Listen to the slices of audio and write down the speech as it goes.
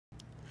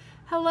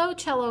Hello,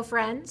 cello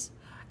friends.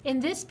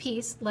 In this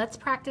piece, let's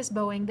practice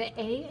bowing the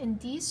A and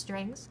D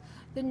strings.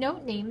 The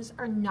note names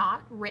are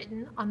not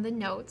written on the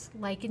notes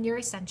like in your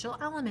Essential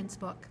Elements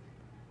book.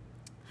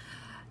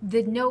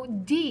 The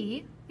note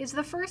D is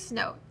the first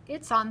note.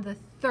 It's on the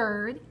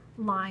third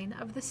line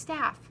of the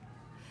staff.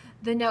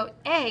 The note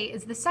A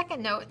is the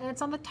second note, and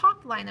it's on the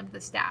top line of the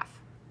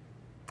staff.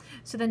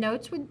 So the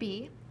notes would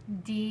be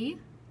D,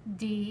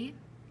 D,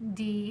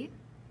 D,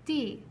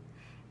 D,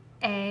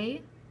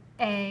 A,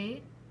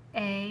 A,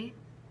 A,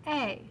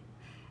 A,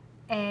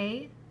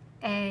 A,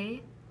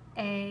 A,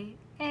 A,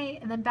 A,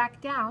 and then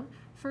back down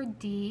for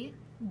D,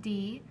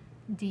 D,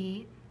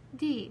 D,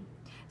 D.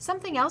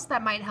 Something else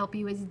that might help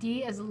you is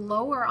D is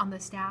lower on the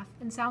staff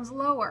and sounds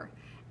lower.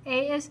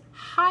 A is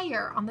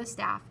higher on the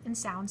staff and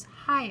sounds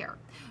higher.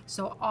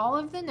 So all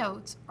of the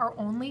notes are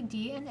only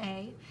D and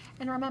A.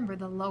 And remember,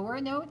 the lower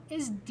note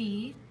is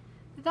D,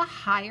 the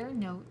higher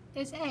note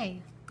is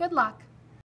A. Good luck.